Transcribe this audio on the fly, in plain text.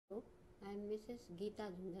I am Mrs. S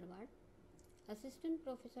Zunjarwad, Assistant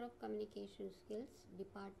Professor of Communication Skills,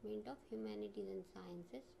 Department of Humanities and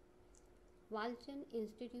Sciences, Walchand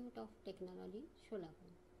Institute of Technology,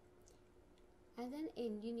 Solapur. As an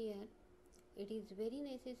engineer, it is very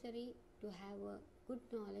necessary to have a good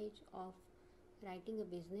knowledge of writing a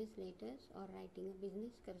business letters or writing a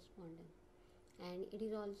business correspondence, and it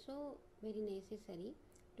is also very necessary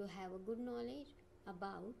to have a good knowledge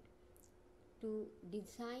about to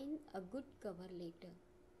design a good cover letter.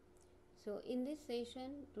 So in this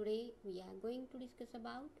session today we are going to discuss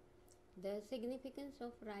about the significance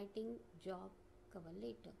of writing job cover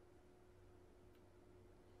letter.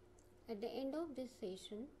 At the end of this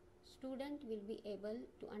session, student will be able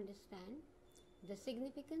to understand the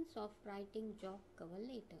significance of writing job cover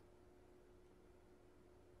letter.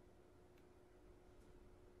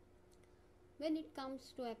 When it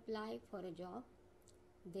comes to apply for a job,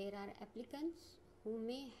 there are applicants who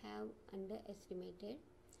may have underestimated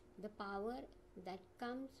the power that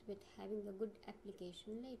comes with having a good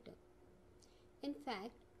application letter. In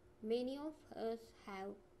fact, many of us have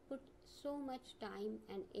put so much time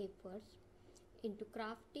and efforts into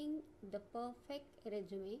crafting the perfect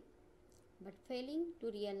resume, but failing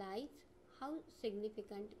to realize how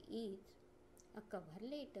significant is a cover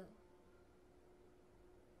letter.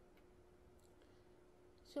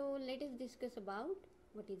 So let us discuss about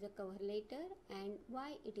what is a cover letter and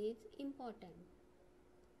why it is important.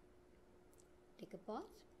 Take a pause,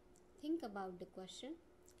 think about the question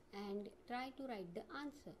and try to write the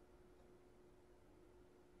answer.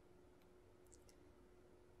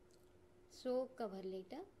 So cover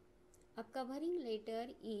letter. A covering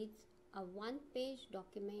letter is a one-page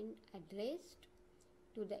document addressed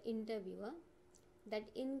to the interviewer that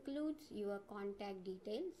includes your contact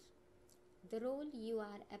details, the role you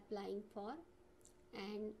are applying for,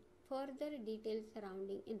 and further details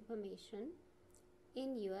surrounding information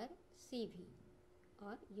in your CV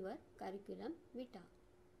or your curriculum vitae.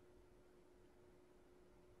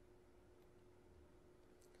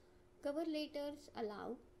 Cover letters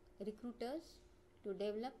allow recruiters to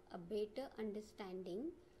develop a better understanding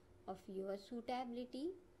of your suitability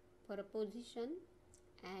for a position,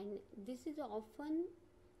 and this is often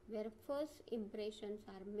where first impressions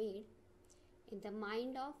are made in the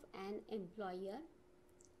mind of an employer,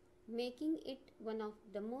 making it one of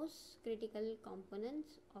the most critical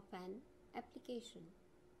components of an application.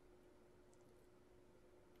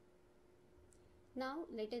 Now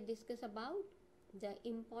let us discuss about the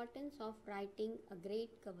importance of writing a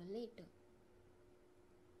great cover letter.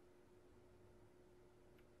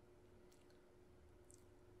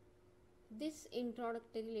 This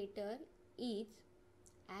introductory letter is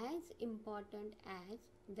as important as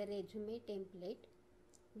the resume template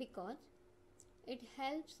because it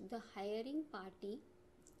helps the hiring party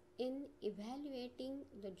in evaluating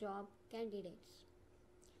the job candidates.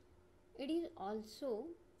 It is also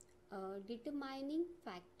a determining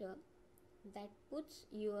factor that puts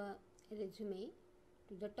your resume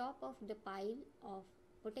to the top of the pile of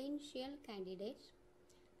potential candidates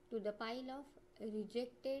to the pile of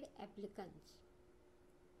rejected applicants.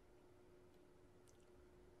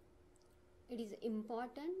 It is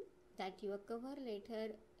important that your cover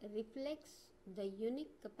letter reflects the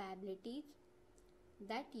unique capabilities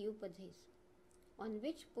that you possess, on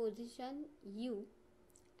which position you,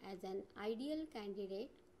 as an ideal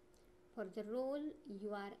candidate for the role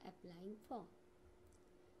you are applying for.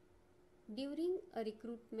 During a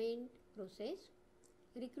recruitment process,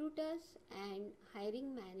 recruiters and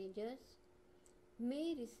hiring managers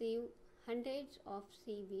may receive hundreds of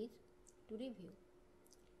CVs to review.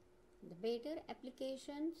 The better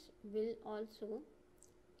applications will also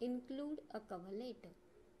include a cover letter.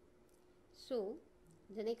 So,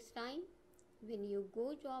 the next time when you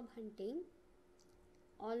go job hunting,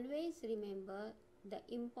 always remember the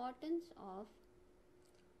importance of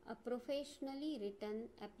a professionally written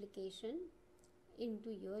application into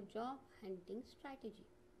your job hunting strategy.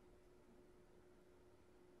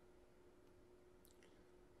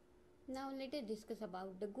 Now let us discuss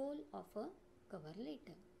about the goal of a cover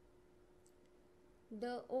letter.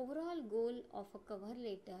 The overall goal of a cover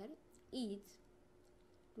letter is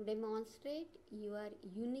to demonstrate your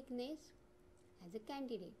uniqueness as a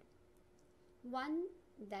candidate, one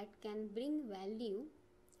that can bring value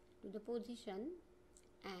to the position,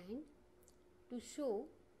 and to show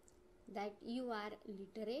that you are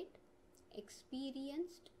literate,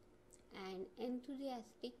 experienced, and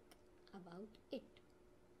enthusiastic about it.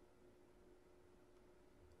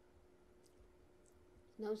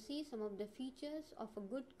 Now see some of the features of a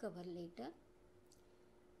good cover letter.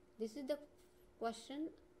 This is the question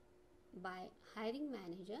by hiring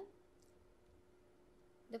manager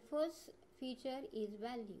The first feature is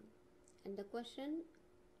value, and the question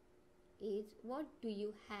is, what do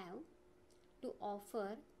you have to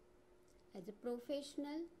offer as a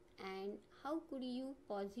professional, and how could you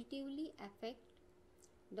positively affect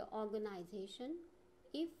the organization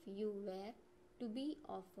if you were to be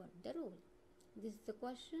offered the role? This is the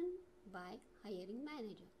question by hiring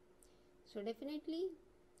manager. So definitely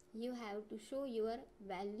you have to show your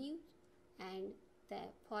values, and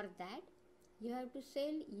for that you have to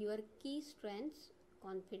sell your key strengths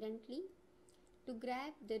confidently to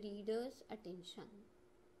grab the reader's attention.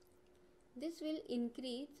 This will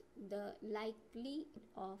increase the likelihood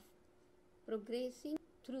of progressing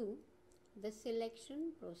through the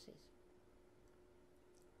selection process.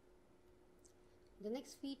 The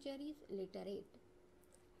next feature is literate.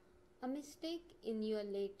 A mistake in your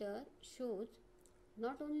letter shows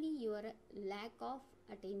not only your lack of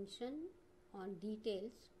attention on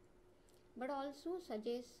details, but also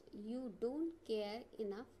suggests you don't care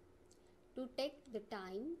enough to take the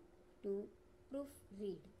time to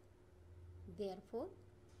proofread. Therefore,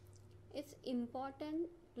 it's important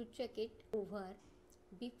to check it over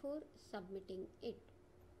before submitting it.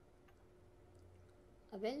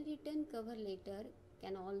 A well-written cover letter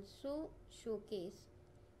can also showcase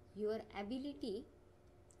your ability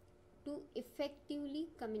to effectively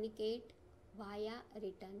communicate via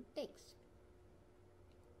written text.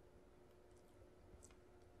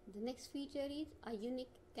 The next feature is a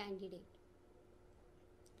unique candidate.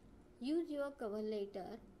 Use your cover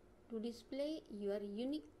letter to display your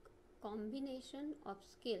unique combination of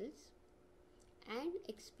skills and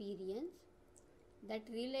experience that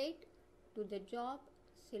relate to the job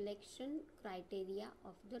selection criteria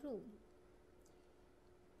of the role.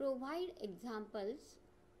 Provide examples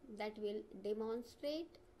that will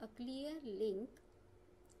demonstrate a clear link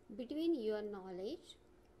between your knowledge,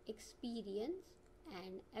 experience,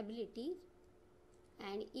 and abilities,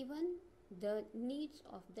 and even the needs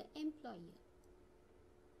of the employer.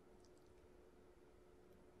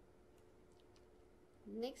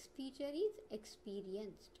 Next feature is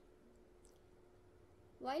experienced.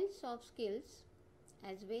 While soft skills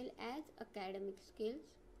as well as academic skills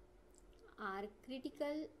are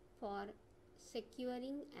critical for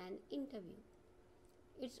securing an interview,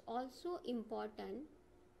 it's also important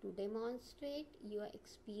to demonstrate your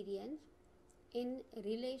experience in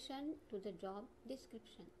relation to the job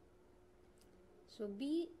description. So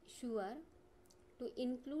be sure to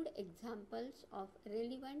include examples of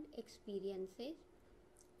relevant experiences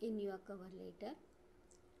in your cover letter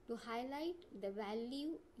to highlight the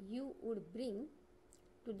value you would bring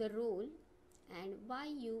to the role and why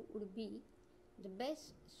you would be the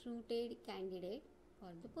best suited candidate for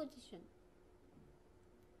the position.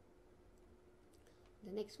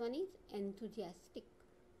 The next one is enthusiastic.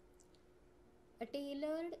 A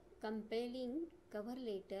tailored, compelling cover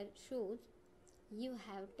letter shows you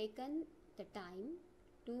have taken the time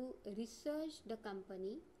to research the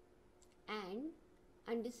company and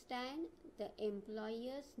understand the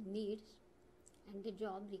employer's needs and the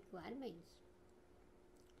job requirements.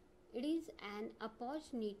 It is an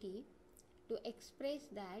opportunity to express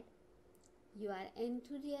that you are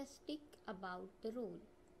enthusiastic about the role,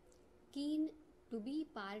 keen to be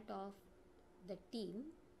part of the team,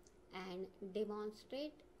 and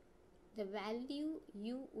demonstrate the value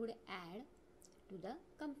you would add to the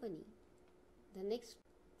company. The next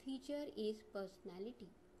feature is personality.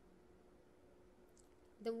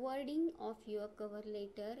 The wording of your cover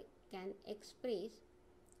letter can express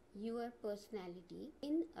your personality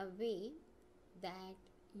in a way that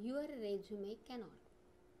your resume cannot.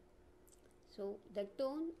 So, the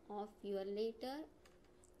tone of your letter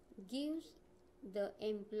gives the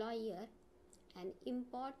employer an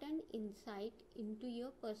important insight into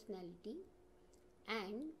your personality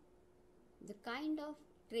and the kind of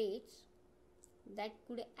traits that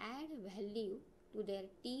could add value to their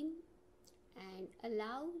team, and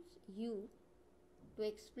allows you to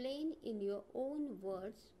explain in your own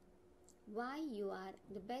words why you are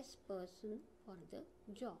the best person for the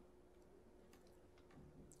job.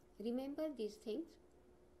 Remember these things.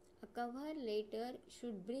 A cover letter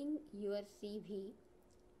should bring your CV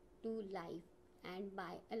to life, and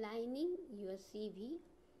by aligning your CV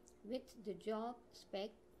with the job spec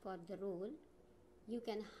for the role, you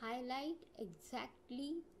can highlight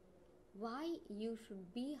exactly why you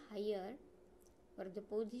should be hired for the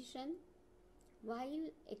position while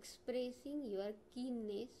expressing your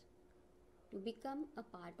keenness to become a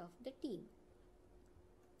part of the team.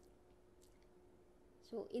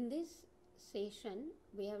 So in this session,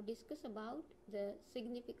 we have discussed about the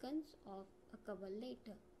significance of a cover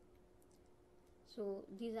letter. So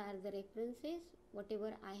these are the references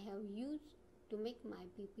whatever I have used to make my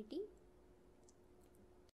PPT.